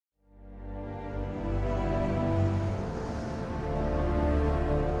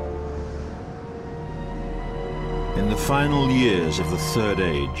the final years of the Third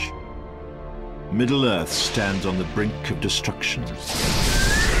Age, Middle-earth stands on the brink of destruction. The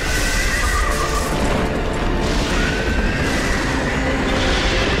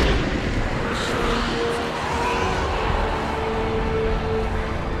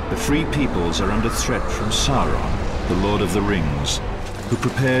Free Peoples are under threat from Sauron, the Lord of the Rings, who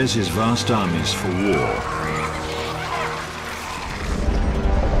prepares his vast armies for war.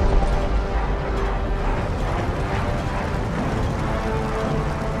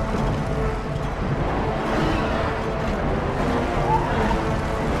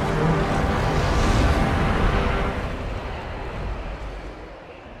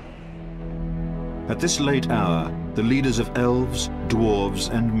 At this late hour, the leaders of elves,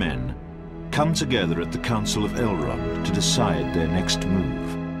 dwarves, and men come together at the Council of Elrond to decide their next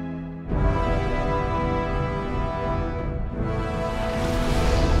move.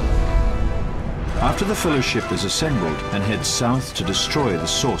 After the Fellowship is assembled and heads south to destroy the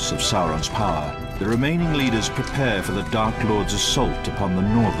source of Sauron's power, the remaining leaders prepare for the Dark Lord's assault upon the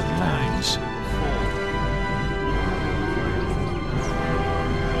northern lands.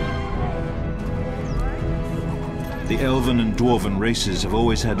 The elven and dwarven races have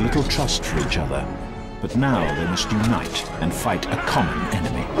always had little trust for each other, but now they must unite and fight a common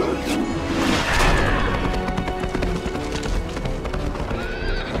enemy.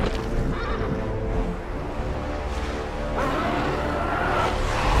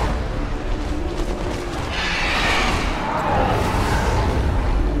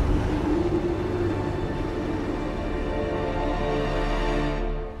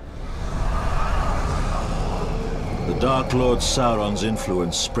 Dark Lord Sauron's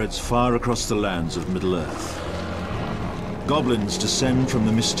influence spreads far across the lands of Middle-earth. Goblins descend from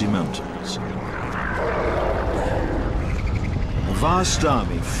the misty mountains. A vast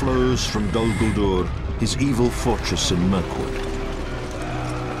army flows from Dol Guldur, his evil fortress in Mirkwood.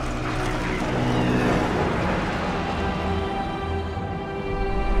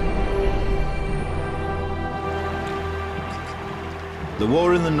 The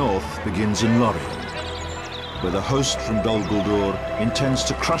war in the north begins in Lorien, where the host from Dol Guldur intends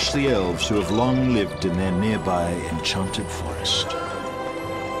to crush the elves who have long lived in their nearby enchanted forest.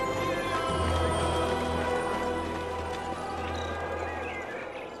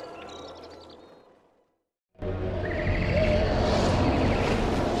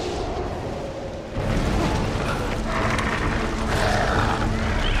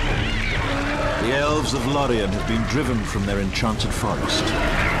 The elves of Lorien have been driven from their enchanted forest.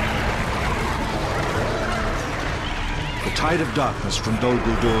 The tide of darkness from Dol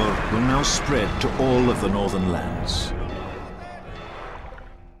Guldur will now spread to all of the northern lands.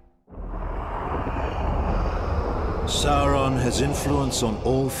 Sauron has influence on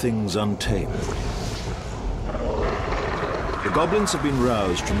all things untamed. The goblins have been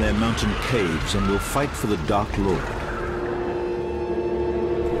roused from their mountain caves and will fight for the Dark Lord.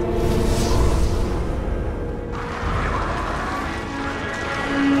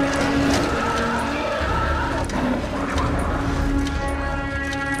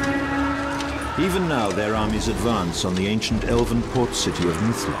 Even now, their armies advance on the ancient elven port city of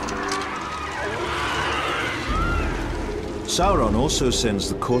Mithlond. Sauron also sends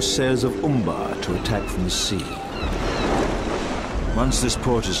the corsairs of Umbar to attack from the sea. Once this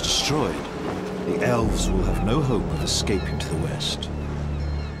port is destroyed, the elves will have no hope of escaping to the west.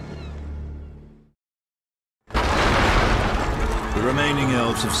 The remaining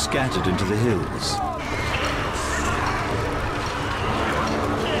elves have scattered into the hills.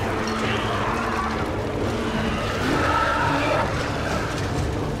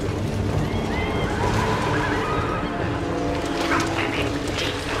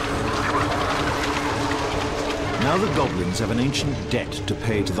 Now the goblins have an ancient debt to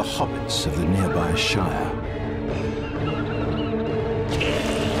pay to the hobbits of the nearby Shire.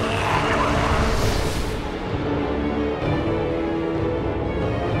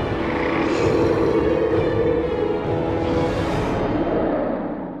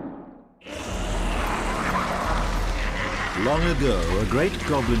 Long ago, a great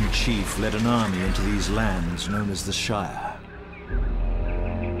goblin chief led an army into these lands known as the Shire.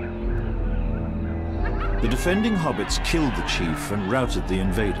 The defending hobbits killed the chief and routed the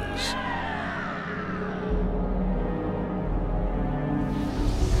invaders.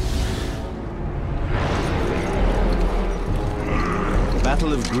 The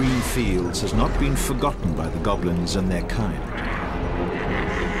Battle of Green Fields has not been forgotten by the goblins and their kind.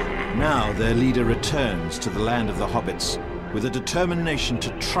 Now their leader returns to the land of the hobbits with a determination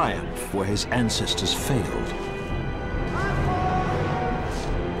to triumph where his ancestors failed.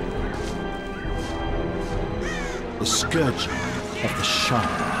 the scourging of the Shire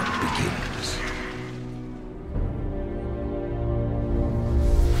begins.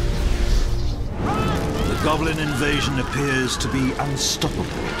 The goblin invasion appears to be unstoppable.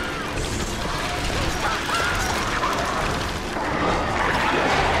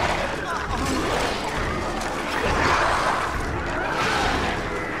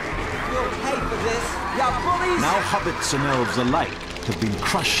 Now hobbits and elves alike have been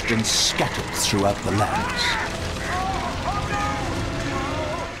crushed and scattered throughout the lands.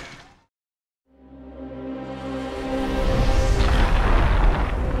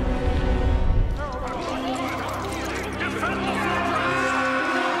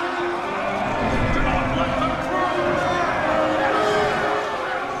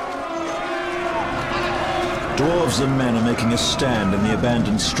 Dwarves and men are making a stand in the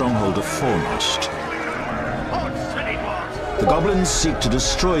abandoned stronghold of Foremost. The goblins seek to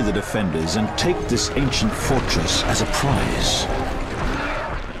destroy the defenders and take this ancient fortress as a prize.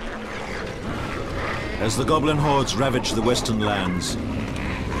 As the goblin hordes ravage the western lands,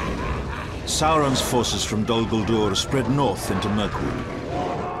 Sauron's forces from Dol Guldur spread north into Mirkwood.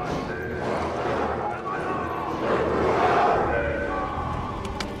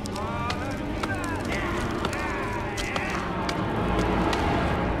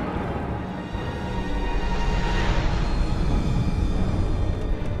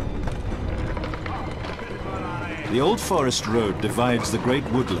 The Old Forest Road divides the Great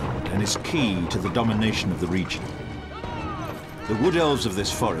Woodland and is key to the domination of the region. The Wood Elves of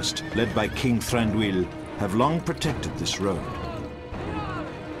this forest, led by King Thranduil, have long protected this road.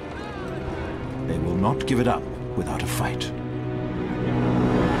 They will not give it up without a fight.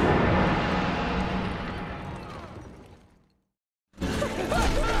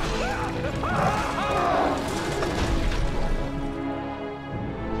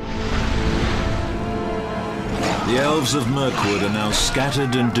 The elves of Mirkwood are now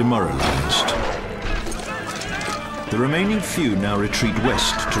scattered and demoralized. The remaining few now retreat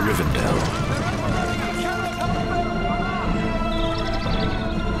west to Rivendell.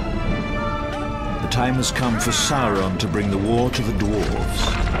 The time has come for Sauron to bring the war to the dwarves.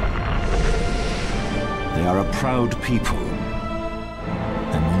 They are a proud people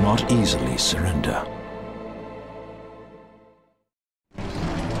and will not easily surrender.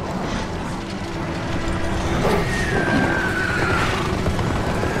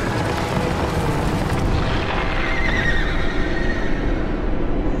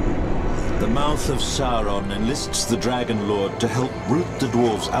 The mouth of Sauron enlists the Dragon Lord to help root the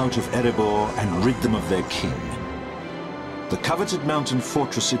dwarves out of Erebor and rid them of their king. The coveted mountain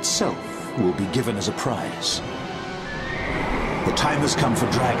fortress itself will be given as a prize. The time has come for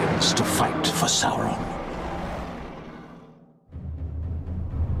dragons to fight for Sauron.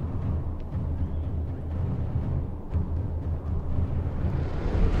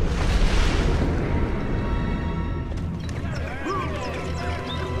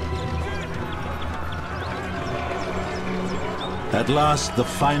 At last, the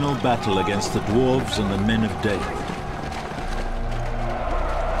final battle against the dwarves and the men of Dale.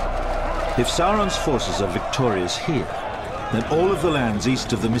 If Sauron's forces are victorious here, then all of the lands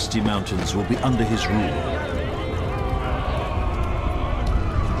east of the Misty Mountains will be under his rule.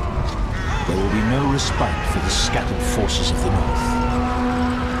 There will be no respite for the scattered forces of the north.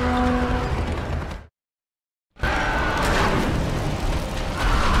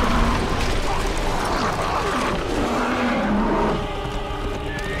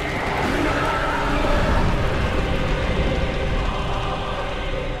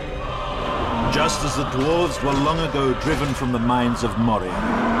 Just as the dwarves were long ago driven from the mines of Moria,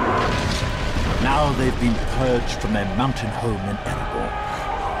 now they've been purged from their mountain home in Erebor.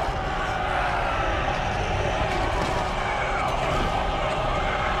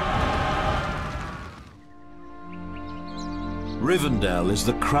 Rivendell is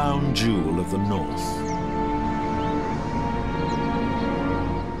the crown jewel of the north.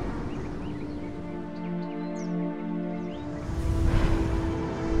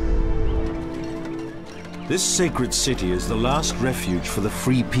 This sacred city is the last refuge for the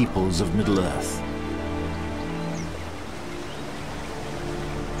free peoples of Middle-earth.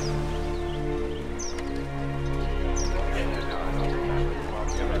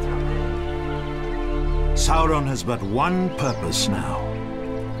 Sauron has but one purpose now: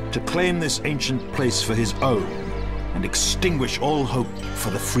 to claim this ancient place for his own and extinguish all hope for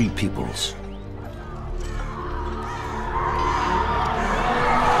the free peoples.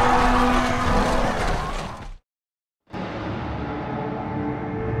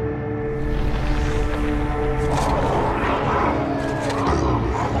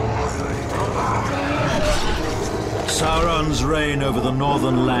 Sauron's reign over the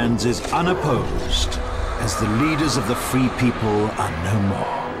northern lands is unopposed, as the leaders of the free people are no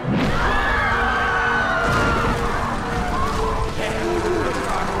more.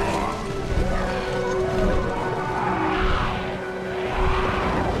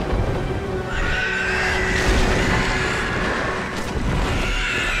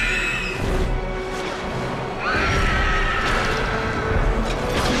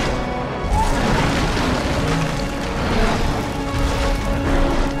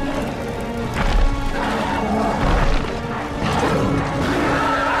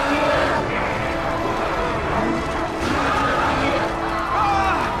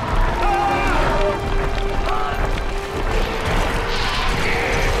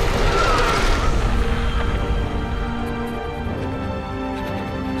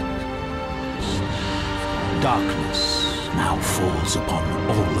 Darkness now falls upon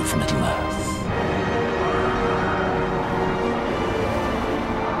all of Middle-earth.